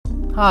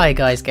Hi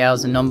guys,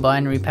 gals and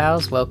non-binary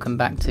pals, welcome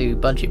back to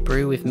Budget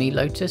Brew with me,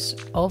 Lotus,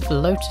 of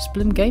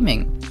Lotusbloom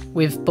Gaming.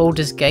 With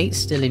Baldur's Gate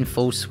still in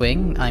full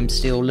swing, I'm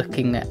still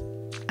looking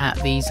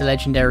at these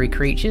legendary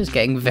creatures,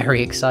 getting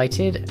very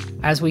excited,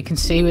 as we can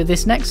see with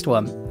this next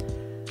one.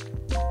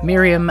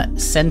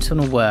 Miirym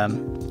Sentinel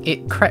Wyrm.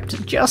 It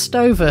crept just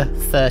over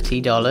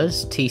 $30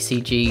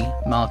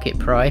 TCG market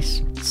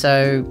price,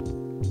 so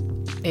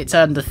it's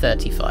under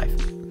 35.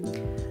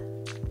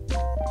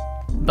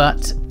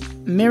 But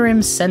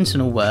Miirym's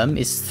Sentinel Wyrm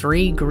is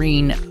 3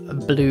 green,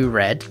 blue,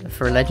 red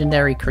for a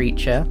legendary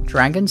creature,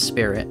 Dragon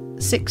Spirit,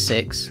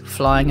 6/6,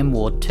 flying and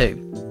ward 2.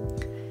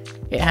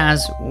 It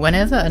has,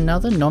 whenever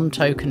another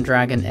non-token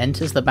dragon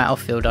enters the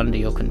battlefield under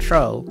your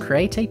control,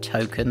 create a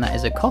token that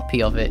is a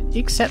copy of it,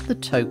 except the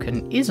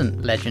token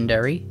isn't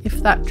legendary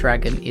if that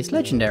dragon is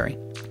legendary.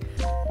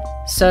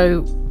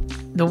 So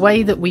the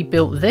way that we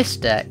built this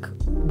deck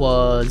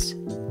was,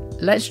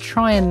 let's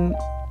try and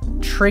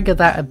trigger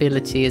that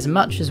ability as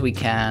much as we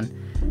can,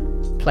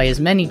 play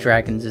as many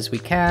dragons as we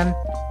can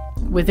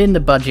within the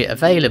budget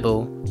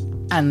available,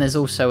 and there's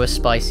also a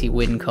spicy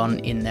win con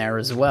in there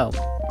as well.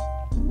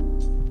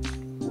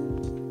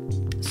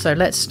 So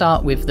let's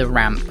start with the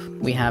ramp.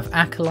 We have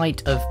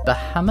Acolyte of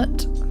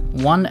Bahamut,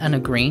 1 and a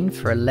green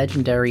for a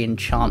legendary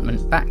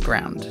enchantment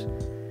background.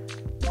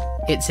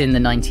 It's in the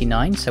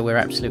 99, so we're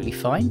absolutely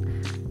fine.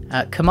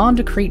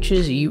 Commander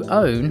creatures you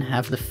own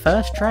have the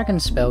first dragon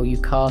spell you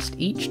cast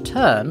each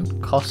turn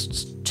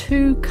costs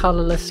 2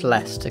 colourless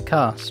less to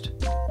cast.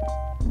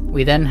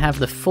 We then have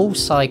the full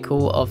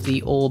cycle of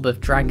the Orb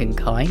of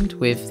Dragonkind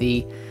with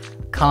the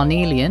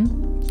Carnelian,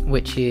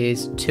 which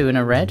is 2 and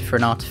a red for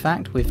an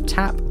artifact with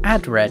tap,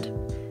 add red.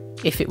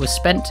 If it was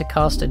spent to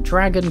cast a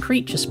dragon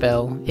creature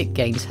spell, it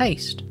gains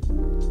haste.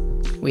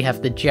 We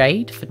have the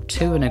Jade for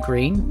 2 and a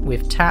green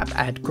with tap,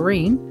 add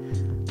green.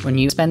 When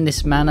you spend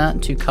this mana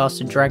to cast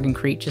a dragon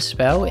creature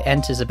spell, it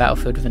enters the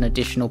battlefield with an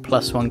additional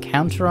 +1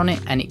 counter on it,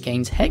 and it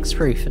gains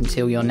hexproof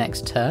until your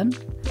next turn.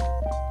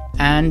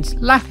 And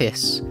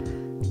Lapis,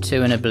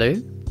 2 and a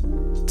blue,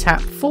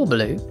 tap 4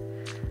 blue,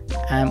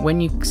 and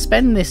when you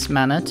spend this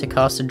mana to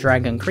cast a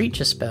dragon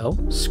creature spell,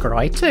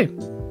 scry 2.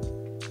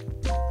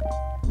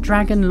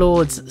 Dragon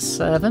Lord's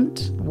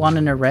Servant, 1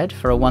 and a red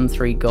for a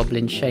 1/3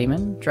 goblin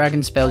shaman.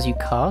 Dragon spells you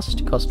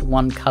cast cost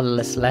 1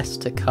 colourless less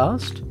to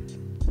cast.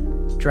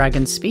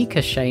 Dragon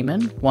Speaker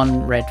Shaman,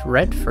 1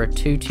 red for a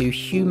 2/2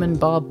 human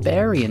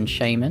barbarian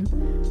shaman.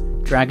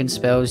 Dragon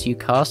spells you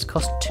cast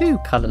cost 2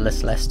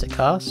 colourless less to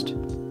cast.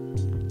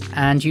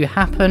 And you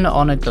happen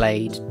on a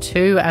glade,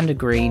 2 and a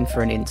green for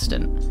an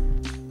instant.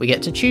 We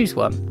get to choose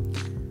one.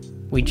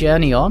 We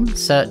journey on,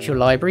 search your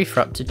library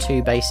for up to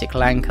 2 basic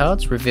land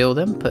cards, reveal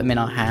them, put them in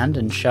our hand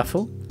and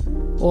shuffle.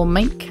 Or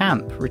make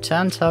camp,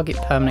 return target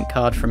permanent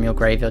card from your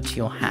graveyard to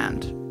your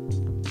hand.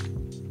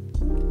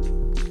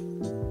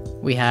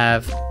 We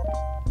have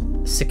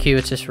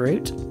Circuitous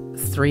Route,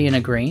 3 and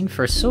a green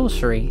for a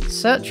sorcery.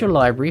 Search your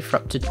library for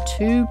up to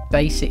 2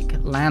 basic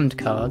land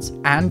cards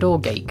and or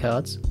gate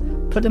cards,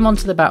 put them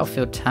onto the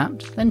battlefield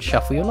tapped, then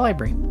shuffle your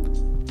library.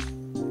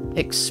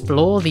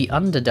 Explore the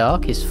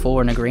Underdark is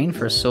 4 and a green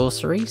for a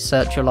sorcery.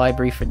 Search your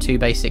library for 2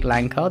 basic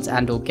land cards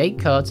and or gate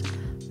cards,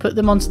 put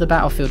them onto the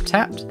battlefield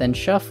tapped, then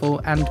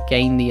shuffle and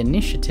gain the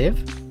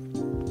initiative.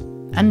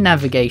 And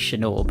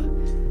Navigation Orb,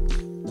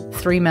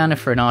 3 mana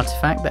for an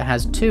artifact that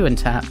has 2 and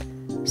tap,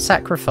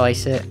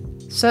 sacrifice it,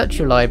 search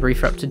your library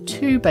for up to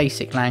 2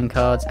 basic land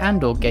cards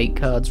and or gate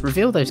cards,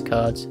 reveal those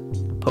cards,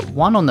 put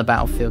 1 on the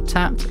battlefield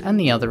tapped and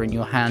the other in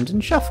your hand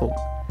and shuffle.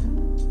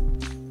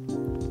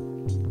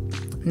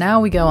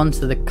 Now we go on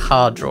to the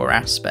card draw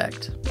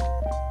aspect.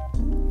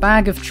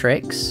 Bag of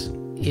Tricks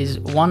is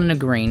 1 and a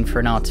green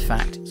for an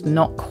artifact. It's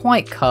not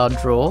quite card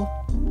draw,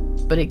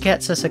 but it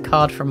gets us a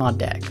card from our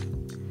deck.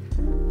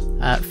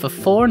 For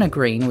 4 and a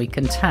green, we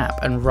can tap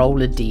and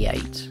roll a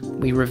d8.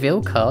 We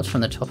reveal cards from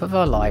the top of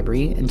our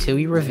library until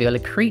you reveal a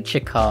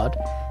creature card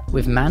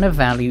with mana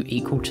value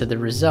equal to the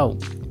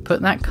result.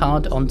 Put that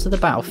card onto the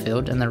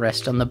battlefield and the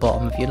rest on the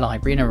bottom of your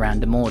library in a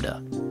random order.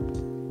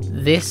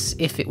 This,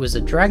 if it was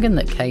a dragon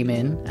that came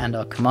in and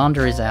our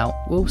commander is out,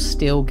 will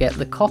still get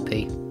the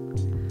copy.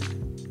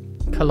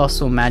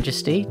 Colossal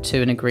Majesty,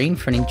 2 and a green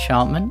for an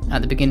enchantment.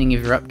 At the beginning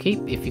of your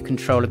upkeep, if you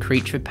control a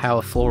creature with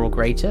power 4 or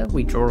greater,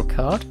 we draw a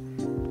card.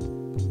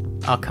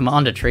 Our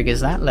commander triggers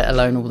that, let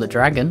alone all the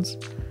dragons.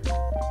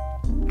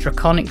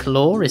 Draconic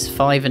Law is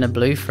 5 and a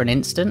blue for an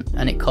instant,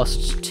 and it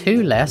costs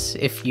 2 less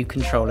if you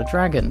control a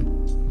dragon.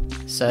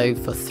 So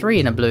for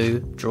 3 and a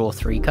blue, draw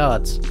 3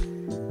 cards.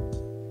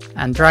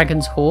 And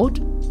Dragon's Hoard,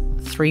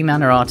 3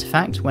 mana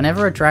artifact.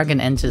 Whenever a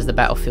dragon enters the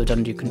battlefield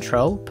under your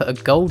control, put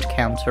a gold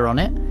counter on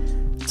it.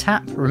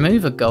 Tap,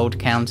 remove a gold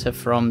counter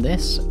from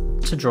this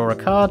to draw a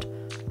card,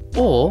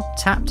 or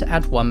tap to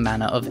add 1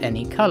 mana of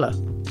any colour.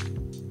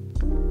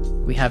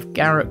 We have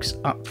Garruk's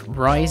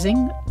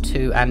Uprising,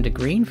 2 and a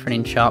green for an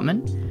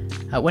enchantment.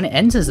 When it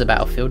enters the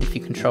battlefield, if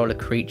you control a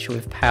creature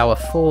with power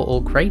 4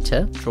 or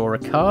greater, draw a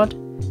card.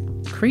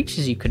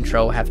 Creatures you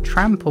control have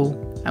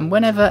trample, and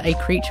whenever a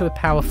creature with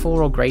power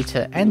 4 or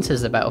greater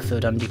enters the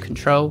battlefield under your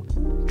control,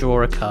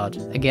 draw a card.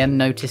 Again,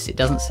 notice it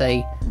doesn't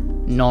say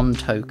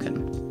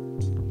non-token.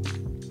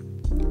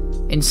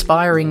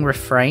 Inspiring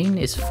Refrain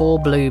is 4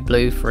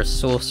 blue for a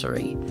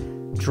sorcery.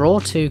 Draw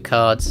 2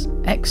 cards,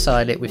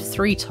 exile it with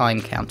 3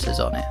 time counters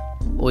on it,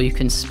 or you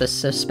can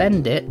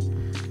suspend it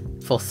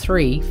for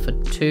 3 for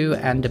 2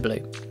 and a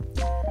blue.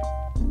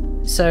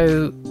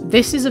 So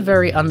this is a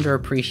very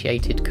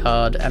underappreciated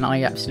card, and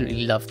I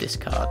absolutely love this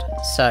card.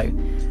 So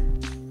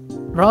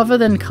rather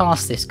than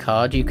cast this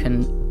card, you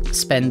can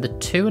spend the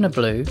 2 and a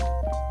blue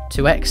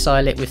to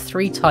exile it with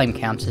 3 time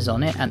counters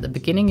on it. At the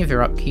beginning of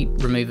your upkeep,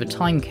 remove a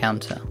time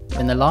counter.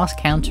 When the last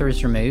counter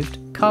is removed,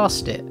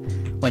 cast it.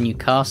 When you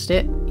cast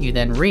it, you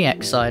then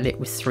re-exile it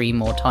with 3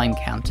 more time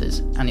counters,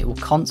 and it will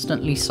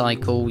constantly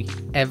cycle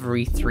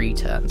every 3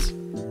 turns.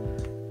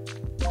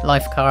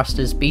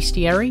 Lifecaster's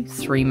Bestiary,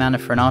 3 mana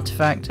for an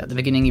artifact. At the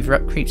beginning of your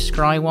upkeep,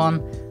 scry 1.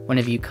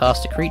 Whenever you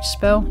cast a creature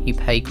spell, you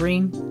pay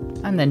green,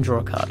 and then draw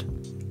a card.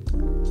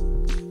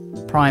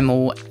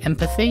 Primal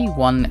Empathy,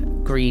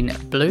 1 green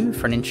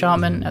for an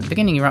enchantment. At the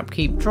beginning of your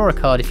upkeep, draw a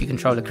card if you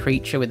control a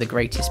creature with the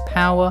greatest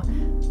power.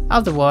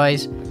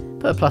 Otherwise,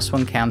 put a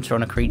 +1 counter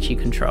on a creature you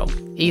control.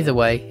 Either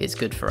way, it's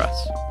good for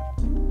us.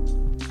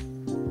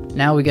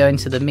 Now we go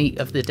into the meat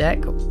of the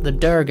deck, the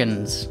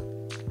Durgans.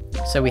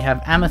 So we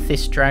have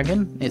Amethyst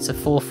Dragon. It's a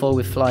 4/4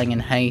 with flying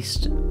and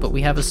haste, but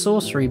we have a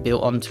sorcery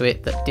built onto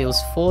it that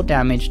deals 4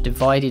 damage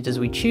divided as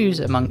we choose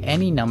among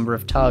any number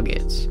of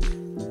targets.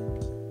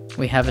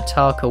 We have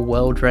Ataka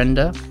World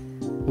Render,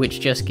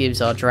 which just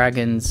gives our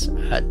dragons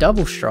a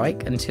double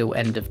strike until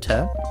end of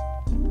turn.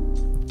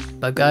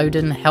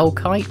 Bogoden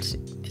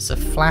Hellkite is a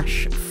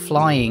flash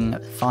flying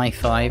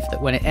 5/5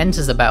 that when it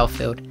enters the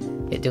battlefield,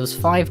 it deals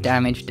 5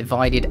 damage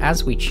divided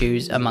as we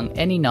choose among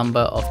any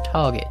number of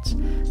targets.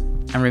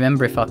 And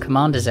remember, if our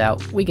commander's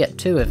out, we get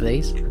 2 of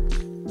these.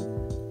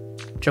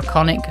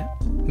 Draconic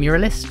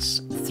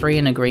Muralists, 3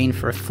 and a green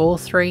for a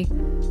 4/3.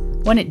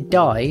 When it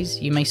dies,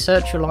 you may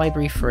search your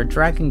library for a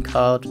dragon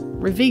card,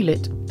 reveal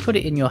it, put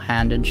it in your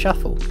hand and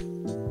shuffle.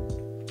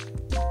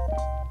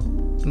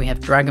 We have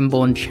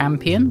Dragonborn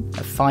Champion,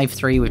 a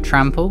 5/3 with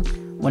trample.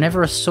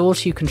 Whenever a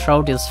source you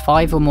control deals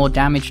 5 or more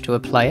damage to a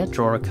player,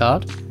 draw a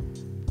card.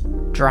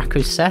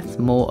 Drakuseth,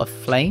 Maw of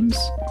Flames.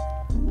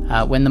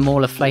 When the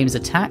Maw of Flames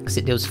attacks,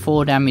 it deals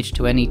 4 damage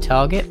to any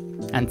target,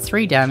 and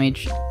 3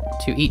 damage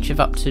to each of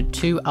up to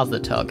 2 other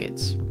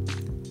targets.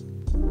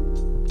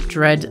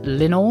 Dread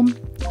Linorm.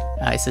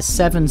 It's a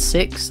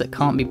 7/6 that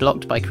can't be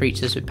blocked by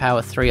creatures with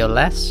power 3 or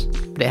less,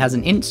 but it has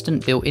an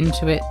instant built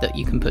into it that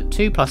you can put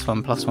 2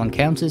 +1/+1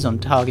 counters on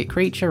target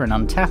creature and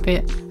untap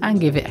it, and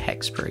give it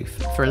hexproof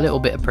for a little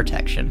bit of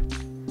protection.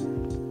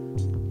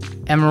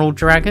 Emerald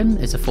Dragon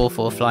is a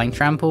 4/4 flying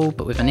trample,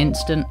 but with an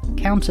instant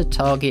counter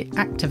target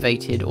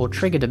activated or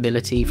triggered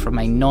ability from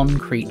a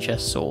non-creature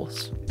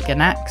source.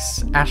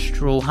 Ganax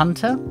Astral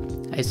Hunter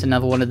is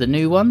another one of the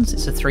new ones.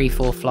 It's a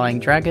 3/4 flying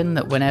dragon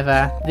that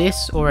whenever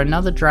this or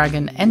another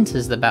dragon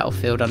enters the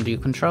battlefield under your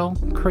control,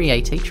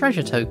 create a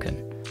treasure token.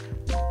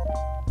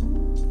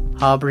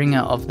 Harbinger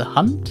of the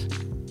Hunt.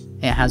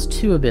 It has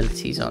 2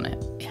 abilities on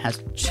it. It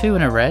has 2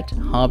 and a red.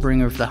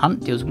 Harbinger of the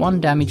Hunt deals 1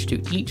 damage to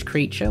each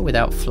creature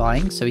without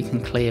flying, so we can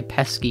clear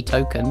pesky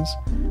tokens,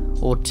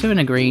 or 2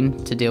 and a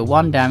green to deal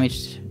 1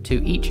 damage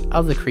to each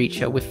other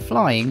creature with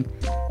flying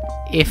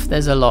if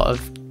there's a lot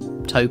of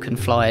token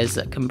flyers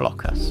that can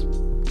block us.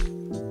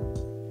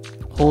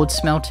 Horde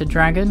Smelter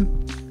Dragon,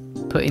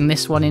 putting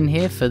this one in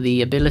here for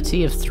the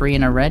ability of 3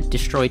 and a red,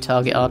 destroy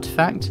target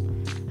artifact,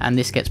 and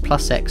this gets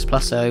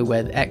 +X/+O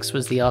where X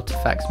was the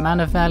artifact's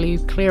mana value,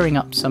 clearing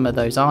up some of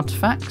those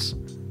artifacts.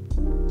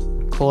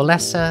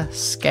 Corlessa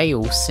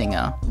Scale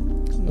Singer,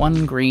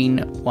 1 green,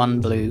 1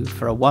 blue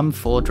for a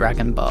 1/4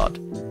 Dragon Bard.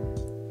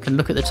 You can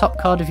look at the top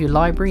card of your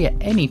library at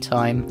any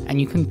time, and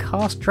you can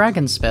cast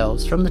dragon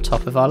spells from the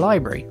top of our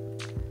library.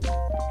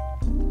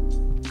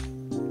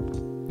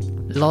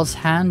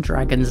 Lozhan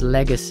Dragon's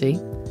Legacy.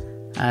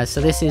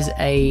 So this is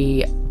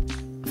a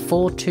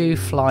 4/2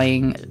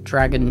 flying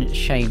dragon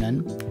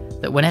shaman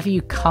that whenever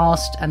you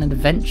cast an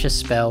adventure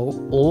spell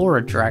or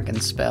a dragon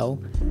spell,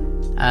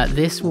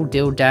 this will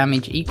deal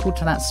damage equal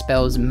to that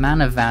spell's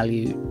mana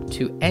value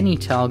to any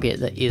target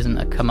that isn't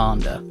a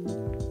commander.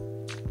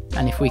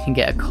 And if we can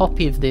get a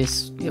copy of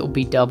this, it will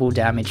be double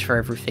damage for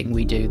everything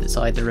we do that's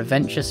either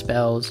adventure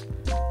spells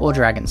or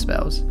dragon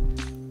spells.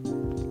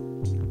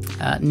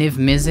 Niv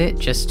Mizzet,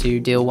 just to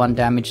deal 1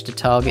 damage to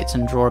targets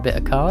and draw a bit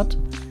of card.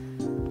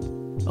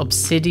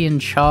 Obsidian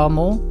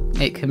Charmor,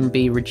 it can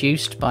be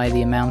reduced by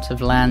the amount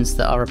of lands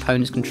that our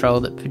opponents control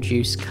that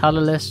produce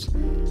colourless,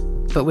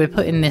 but we're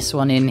putting this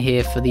one in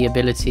here for the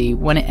ability,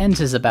 when it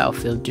enters the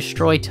battlefield,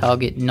 destroy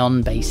target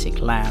non-basic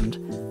land,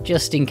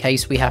 just in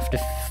case we have to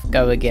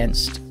go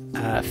against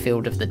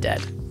Field of the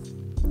Dead,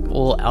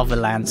 or other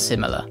lands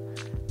similar.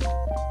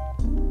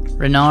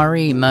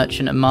 Renari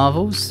Merchant of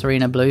Marvels, 3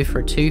 and a blue for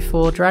a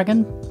 2/4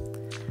 dragon.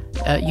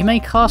 You may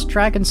cast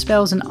dragon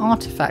spells and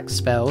artifact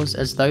spells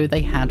as though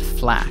they had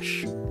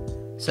flash.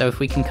 So if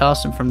we can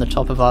cast them from the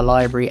top of our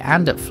library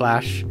and at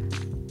flash,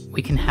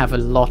 we can have a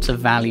lot of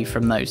value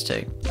from those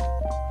two.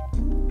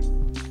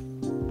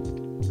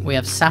 We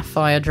have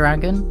Sapphire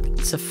Dragon.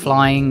 It's a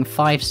flying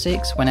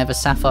 5/6. Whenever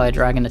Sapphire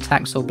Dragon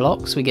attacks or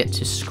blocks, we get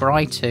to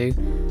scry 2.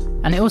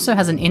 And it also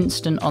has an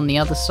instant on the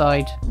other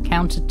side,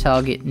 counter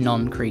target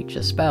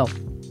non-creature spell.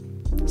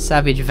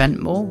 Savage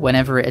Ventmaw.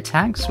 Whenever it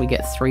attacks, we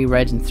get 3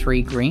 red and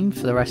 3 green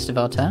for the rest of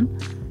our turn.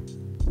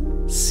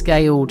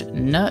 Scaled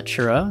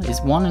Nurturer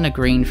is 1 and a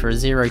green for a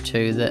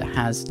 0/2 that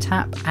has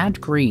tap, add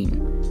green.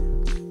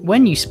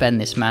 When you spend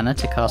this mana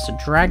to cast a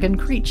dragon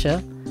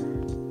creature,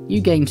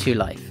 you gain 2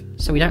 life.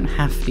 So we don't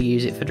have to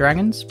use it for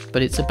dragons,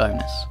 but it's a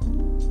bonus.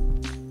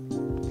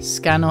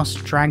 Scanos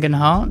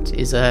Dragonheart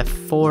is a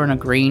 4 and a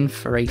green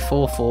for a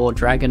 4/4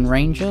 dragon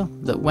ranger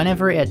that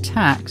whenever it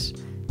attacks,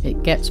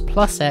 it gets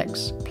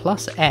 +X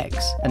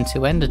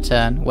until end of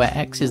turn, where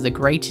X is the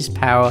greatest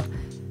power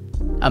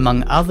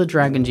among other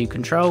dragons you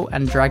control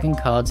and dragon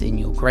cards in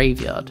your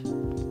graveyard.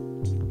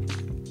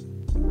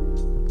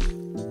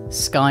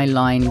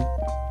 Skyline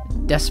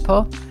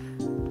Despot,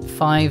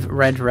 5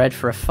 red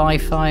for a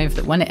 5/5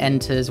 that when it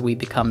enters we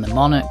become the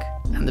monarch,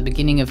 and the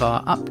beginning of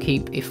our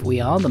upkeep, if we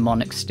are the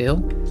monarch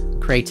still,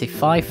 create a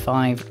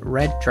 5/5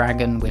 red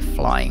dragon with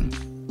flying.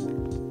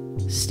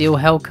 Steel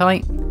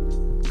Hellkite,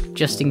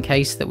 just in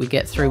case that we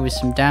get through with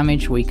some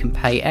damage, we can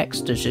pay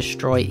X to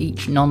destroy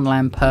each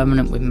non-land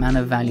permanent with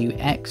mana value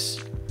X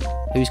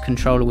whose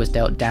controller was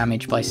dealt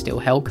damage by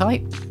Steel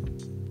Hellkite.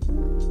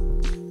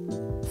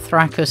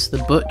 Thrakus the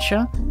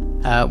Butcher,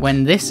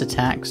 when this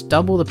attacks,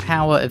 double the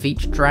power of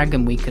each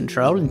dragon we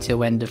control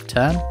until end of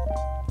turn.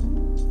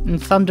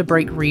 And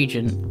Thunderbreak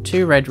Regent,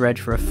 2 red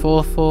for a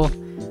 4/4.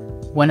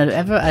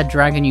 Whenever a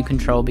dragon you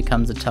control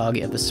becomes the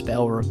target of a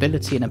spell or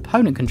ability an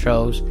opponent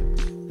controls,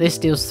 this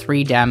deals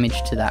 3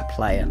 damage to that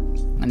player.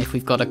 And if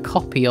we've got a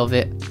copy of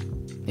it,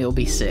 it'll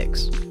be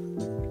 6.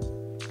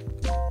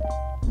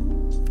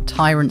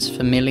 Tyrant's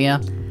Familiar.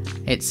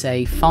 It's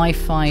a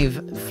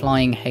 5/5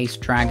 flying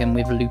haste dragon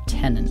with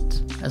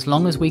Lieutenant. As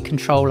long as we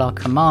control our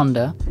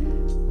commander,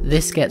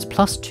 this gets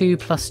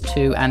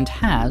 +2/+2 and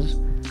has,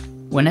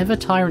 whenever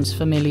Tyrant's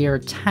Familiar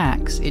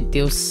attacks, it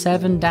deals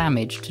 7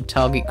 damage to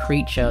target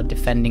creature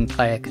defending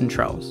player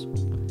controls.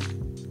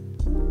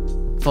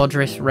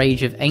 Vodris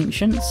Rage of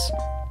Ancients.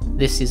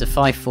 This is a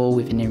 5/4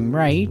 with an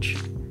Enrage.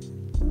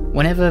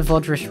 Whenever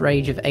Vodris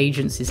Rage of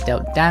Agents is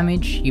dealt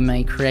damage, you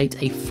may create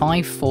a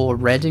 5/4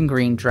 red and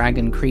green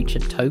dragon creature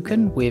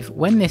token with,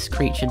 when this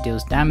creature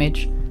deals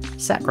damage,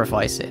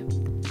 sacrifice it.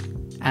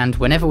 And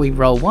whenever we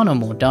roll 1 or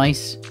more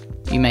dice,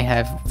 you may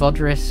have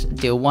Vodris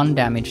deal 1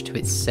 damage to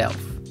itself.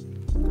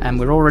 And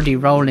we're already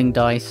rolling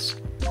dice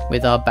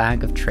with our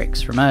bag of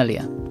tricks from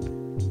earlier.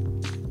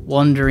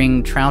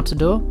 Wandering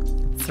Troutador,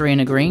 3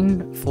 and a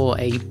green for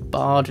a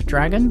Bard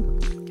Dragon.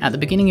 At the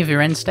beginning of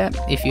your end step,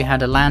 if you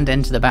had a land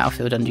enter the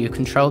battlefield under your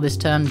control this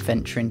turn,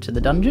 venture into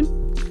the dungeon.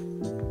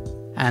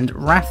 And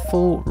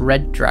Wrathful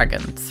Red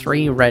Dragon,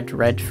 3 red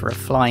for a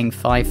flying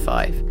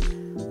 5/5.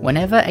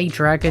 Whenever a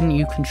dragon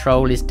you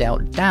control is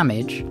dealt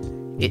damage,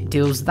 it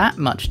deals that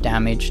much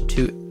damage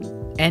to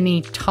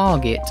any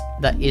target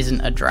that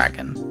isn't a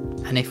dragon.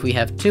 And if we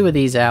have 2 of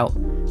these out,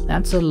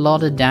 that's a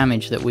lot of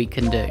damage that we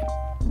can do.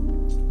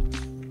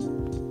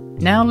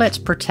 Now let's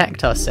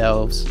protect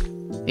ourselves,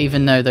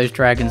 even though those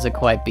dragons are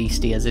quite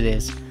beastie as it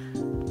is.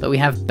 But we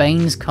have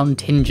Bane's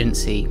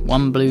Contingency,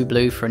 1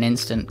 blue for an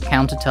instant,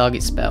 counter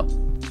target spell.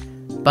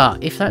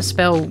 But if that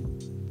spell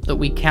that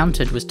we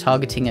countered was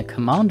targeting a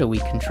commander we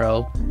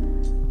control,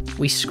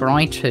 we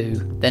scry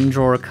 2, then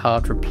draw a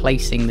card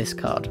replacing this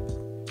card.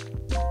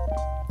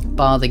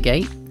 Bar the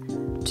Gate,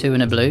 2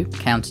 and a blue,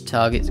 counter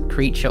target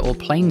creature or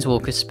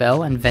planeswalker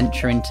spell and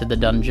venture into the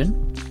dungeon.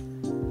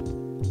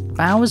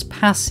 Bower's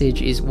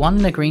Passage is 1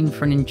 and a green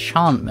for an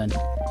enchantment.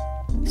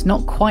 It's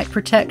not quite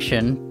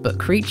protection, but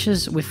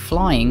creatures with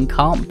flying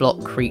can't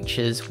block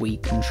creatures we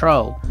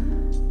control.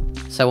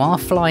 So our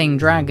flying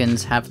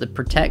dragons have the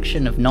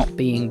protection of not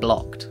being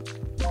blocked.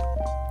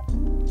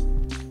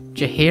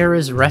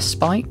 Jaheira's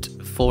Respite,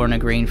 4 and a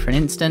green for an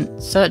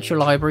instant. Search your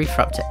library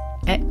for up to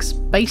X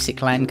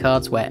basic land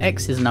cards where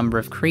X is the number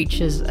of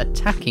creatures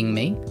attacking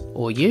me,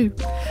 or you.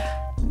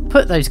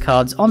 Put those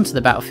cards onto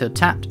the battlefield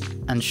tapped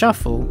and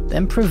shuffle,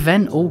 then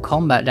prevent all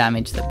combat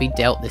damage that be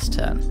dealt this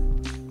turn.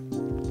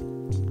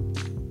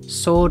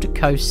 Sword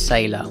Coast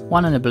Sailor,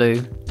 1 and a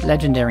blue,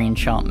 legendary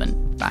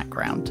enchantment,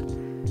 background.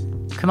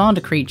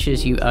 Commander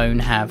creatures you own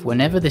have,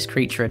 whenever this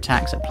creature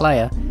attacks a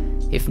player,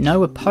 if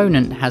no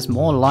opponent has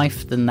more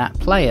life than that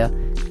player,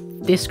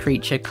 this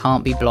creature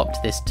can't be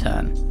blocked this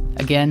turn.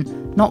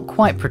 Again, not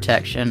quite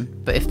protection,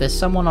 but if there's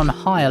someone on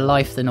higher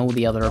life than all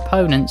the other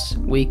opponents,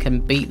 we can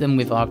beat them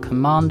with our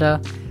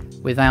commander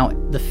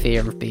without the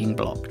fear of being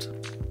blocked.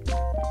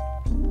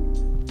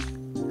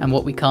 And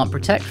what we can't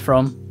protect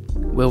from,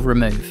 we'll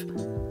remove.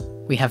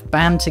 We have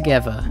Band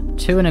Together,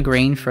 2 and a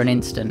green for an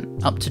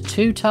instant. Up to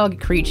 2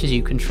 target creatures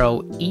you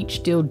control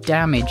each deal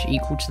damage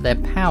equal to their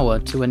power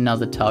to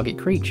another target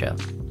creature.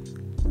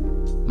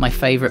 My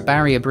favourite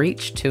Barrier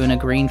Breach, 2 and a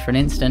green for an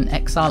instant,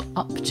 exile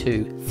up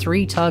to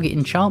 3 target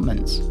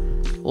enchantments,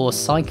 or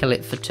cycle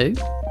it for 2.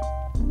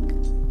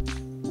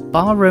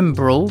 Barroom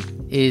Brawl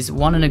is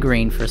 1 and a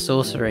green for a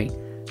sorcery.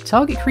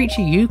 Target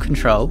creature you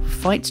control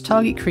fights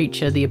target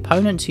creature the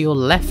opponent to your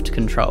left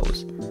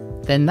controls.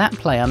 Then that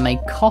player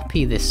may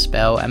copy this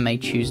spell and may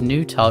choose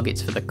new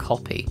targets for the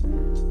copy,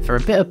 for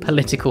a bit of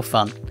political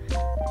fun.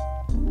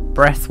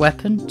 Breath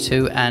Weapon,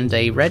 2 and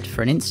a red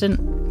for an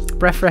instant.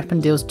 Breath Weapon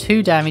deals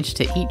 2 damage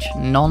to each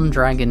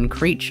non-dragon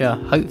creature,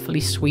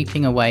 hopefully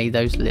sweeping away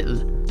those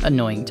little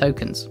annoying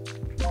tokens.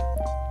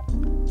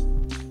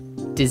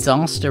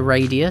 Disaster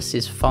Radius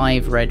is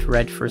 5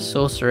 red for a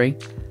sorcery.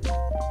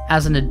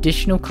 As an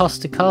additional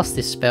cost to cast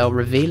this spell,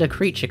 reveal a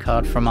creature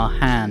card from our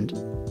hand.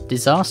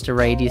 Disaster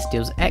Radius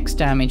deals X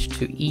damage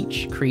to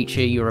each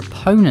creature your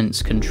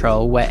opponents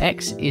control, where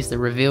X is the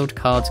revealed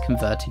card's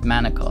converted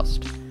mana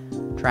cost.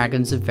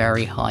 Dragons are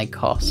very high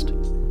cost.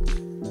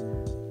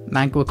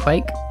 Magua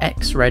Quake,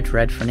 X red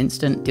for an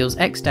instant, deals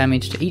X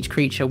damage to each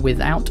creature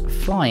without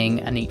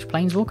flying and each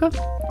planeswalker.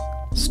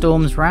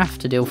 Storm's Wrath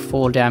to deal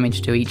 4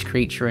 damage to each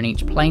creature and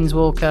each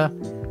planeswalker.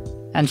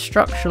 And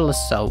Structural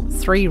Assault,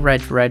 3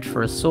 red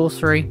for a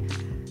sorcery.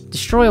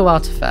 Destroy all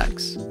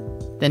artifacts.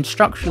 Then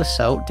Structural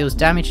Assault deals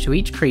damage to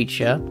each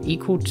creature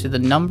equal to the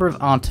number of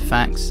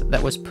artifacts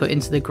that was put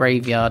into the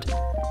graveyard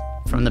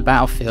from the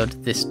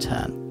battlefield this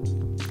turn.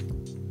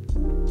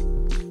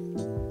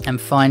 And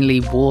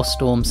finally,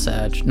 Warstorm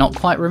Surge. Not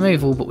quite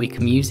removal, but we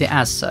can use it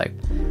as so.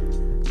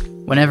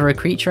 Whenever a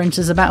creature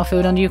enters the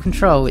battlefield under your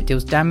control, it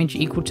deals damage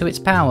equal to its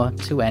power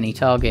to any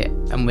target,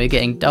 and we're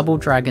getting double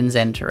dragons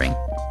entering.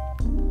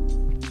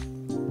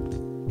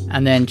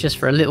 And then just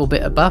for a little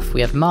bit of buff,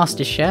 we have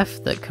Master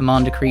Chef, that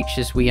commander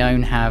creatures we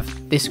own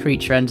have this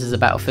creature enters the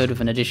battlefield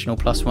with an additional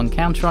 +1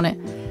 counter on it,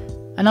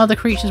 and other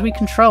creatures we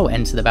control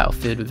enter the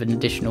battlefield with an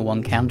additional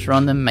 1 counter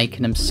on them,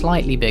 making them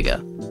slightly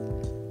bigger.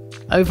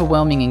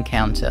 Overwhelming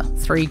Encounter,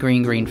 3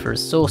 green for a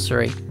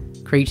sorcery.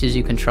 Creatures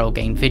you control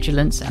gain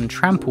Vigilance and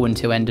Trample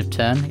until end of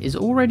turn is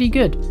already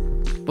good,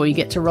 but you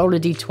get to roll a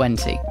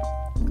d20.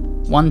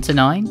 1 to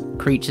 9,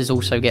 creatures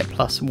also get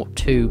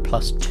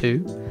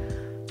 +2/+2.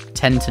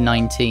 10 to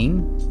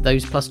 19,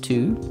 those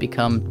 +2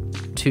 become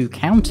 2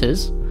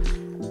 counters.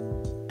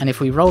 And if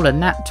we roll a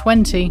nat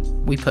 20,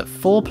 we put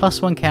 4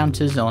 +1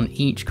 counters on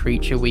each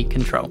creature we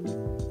control.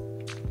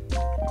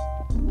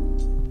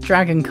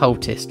 Dragon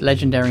Cultist,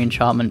 legendary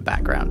enchantment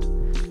background.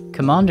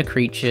 Commander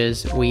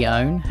creatures we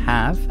own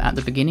have, at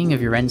the beginning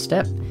of your end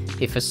step,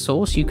 if a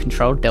source you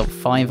control dealt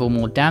 5 or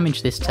more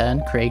damage this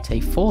turn, create a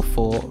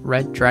 4/4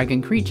 red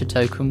dragon creature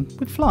token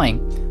with flying.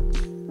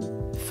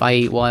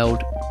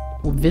 Feywild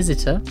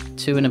Visitor,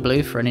 2 and a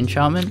blue for an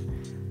enchantment.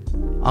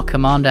 Our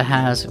commander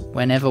has,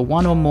 whenever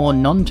 1 or more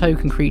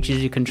non-token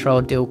creatures you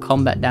control deal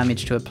combat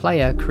damage to a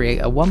player, create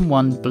a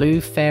 1/1 blue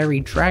fairy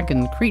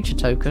dragon creature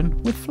token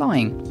with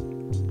flying.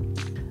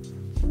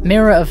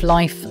 Mirror of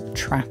Life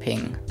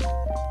Trapping,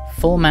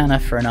 4 mana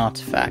for an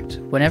artifact.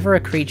 Whenever a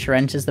creature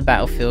enters the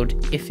battlefield,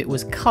 if it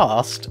was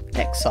cast,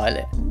 exile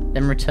it.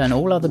 Then return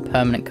all other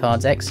permanent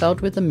cards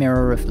exiled with the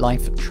Mirror of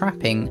Life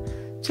Trapping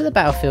to the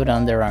battlefield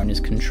under their owner's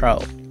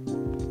control.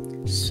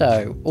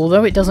 So,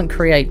 although it doesn't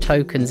create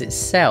tokens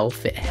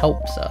itself, it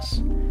helps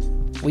us.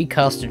 We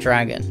cast a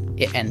dragon,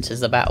 it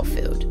enters the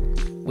battlefield.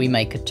 We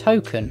make a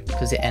token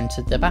because it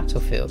entered the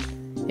battlefield.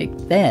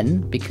 It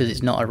then, because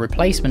it's not a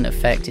replacement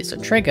effect, it's a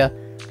trigger,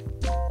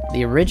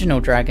 the original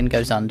dragon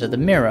goes under the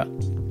mirror.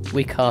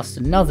 We cast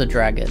another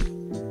dragon.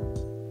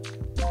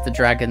 The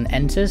dragon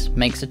enters,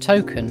 makes a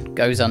token,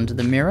 goes under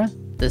the mirror.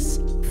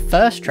 This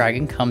first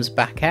dragon comes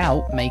back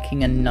out,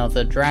 making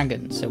another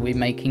dragon. So we're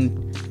making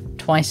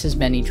twice as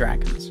many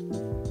dragons.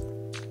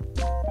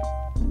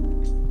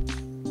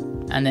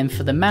 And then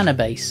for the mana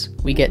base,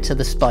 we get to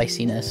the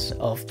spiciness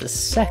of the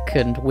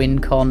second win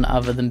con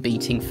other than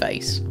beating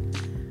face.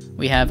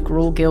 We have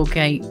Gruul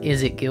Guildgate,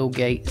 Izzet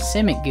Guildgate,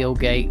 Simic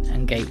Guildgate,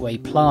 and Gateway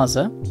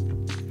Plaza.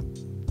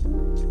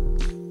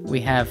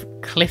 We have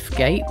Cliff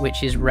Gate,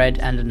 which is red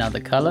and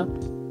another colour,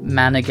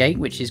 Mana Gate,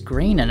 which is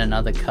green and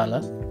another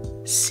colour,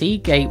 Sea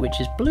Gate,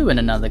 which is blue and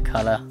another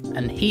colour,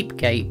 and Heap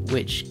Gate,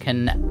 which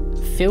can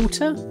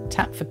filter,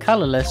 tap for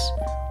colourless,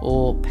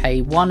 or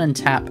pay 1 and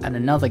tap and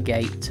another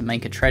gate to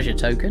make a treasure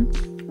token.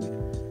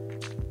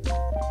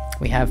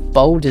 We have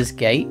Boulder's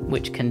Gate,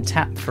 which can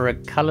tap for a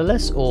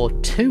colourless or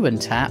 2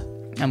 and tap,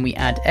 and we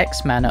add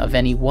X mana of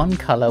any one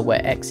colour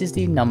where X is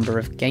the number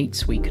of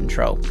gates we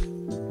control.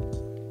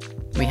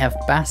 We have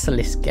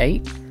Basilisk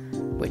Gate,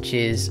 which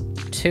is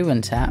 2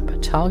 and tap.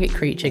 Target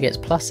creature gets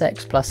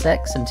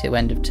 +X/+X until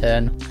end of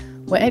turn,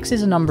 where X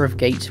is a number of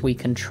gates we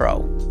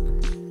control.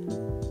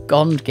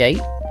 Gond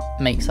Gate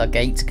makes our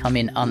gates come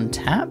in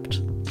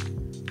untapped.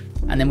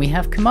 And then we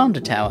have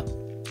Commander Tower.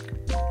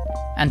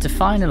 And to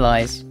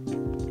finalise,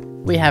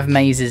 we have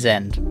Maze's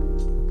End.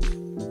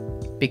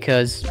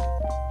 Because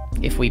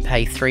if we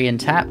pay 3 and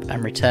tap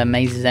and return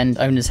Maze's End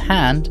owner's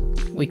hand,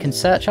 we can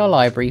search our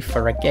library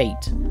for a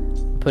gate,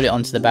 put it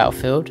onto the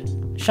battlefield,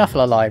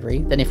 shuffle our library,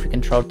 then if we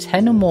control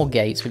 10 or more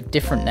gates with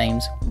different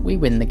names, we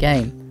win the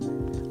game.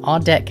 Our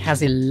deck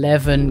has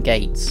 11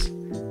 gates,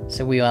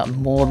 so we are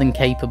more than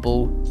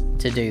capable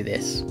to do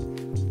this.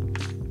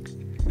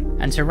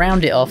 And to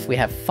round it off, we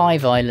have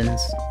 5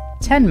 islands,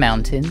 10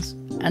 mountains,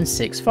 and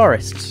 6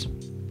 forests.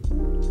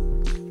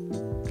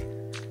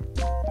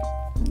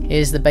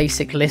 Here's the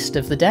basic list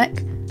of the deck.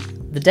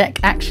 The deck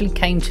actually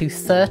came to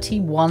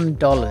 $31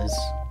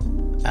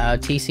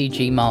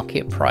 TCG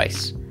market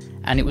price,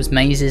 and it was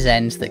Maze's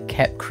End that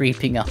kept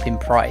creeping up in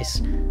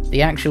price.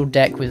 The actual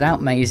deck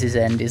without Maze's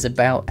End is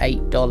about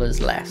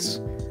 $8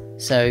 less.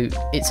 So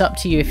it's up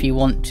to you if you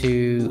want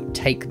to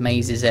take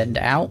Maze's End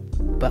out,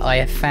 but I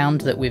have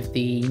found that with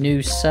the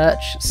new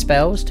search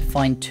spells to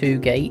find 2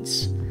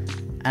 gates,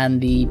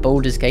 and the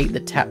Baldur's Gate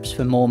that taps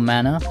for more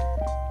mana,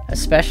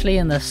 especially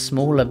in the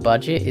smaller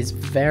budget, is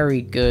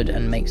very good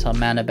and makes our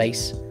mana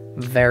base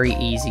very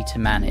easy to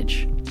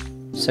manage.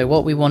 So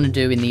what we want to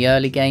do in the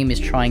early game is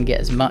try and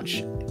get as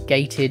much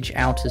gatage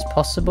out as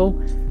possible,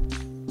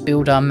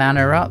 build our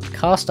mana up,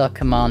 cast our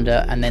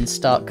commander, and then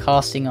start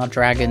casting our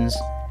dragons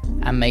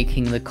and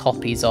making the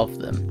copies of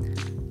them.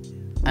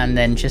 And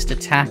then just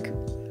attack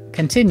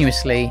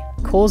continuously,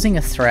 causing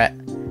a threat,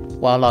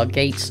 while our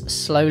gates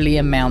slowly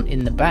amount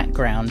in the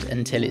background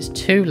until it's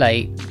too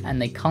late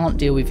and they can't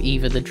deal with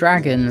either the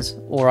dragons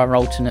or our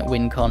alternate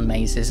win con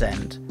Maze's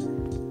End.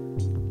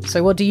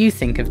 So what do you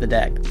think of the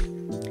deck?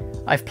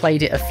 I've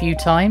played it a few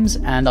times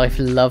and I've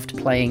loved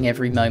playing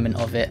every moment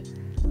of it.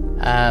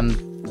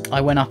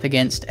 I went up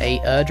against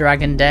a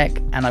Dragon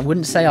deck and I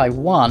wouldn't say I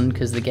won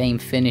because the game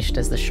finished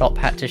as the shop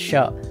had to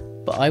shut,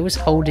 but I was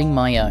holding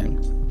my own.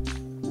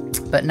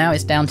 But now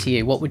it's down to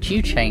you. What would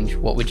you change?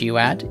 What would you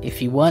add?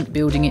 If you weren't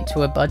building it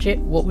to a budget,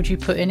 what would you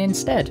put in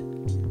instead?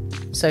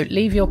 So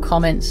leave your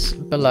comments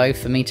below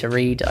for me to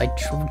read. I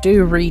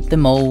do read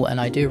them all and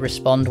I do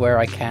respond where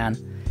I can.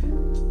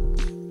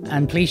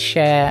 And please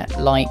share,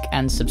 like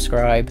and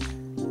subscribe.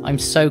 I'm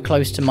so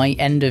close to my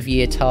end of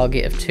year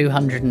target of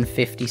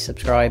 250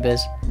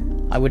 subscribers.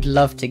 I would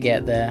love to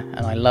get there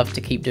and I love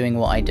to keep doing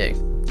what I do.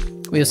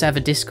 We also have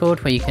a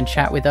Discord where you can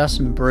chat with us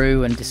and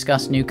brew and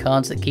discuss new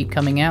cards that keep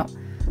coming out.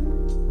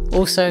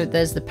 Also,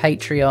 there's the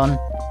Patreon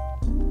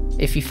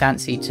if you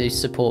fancy to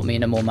support me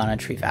in a more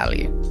monetary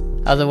value.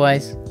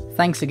 Otherwise,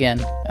 thanks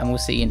again, and we'll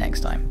see you next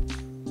time.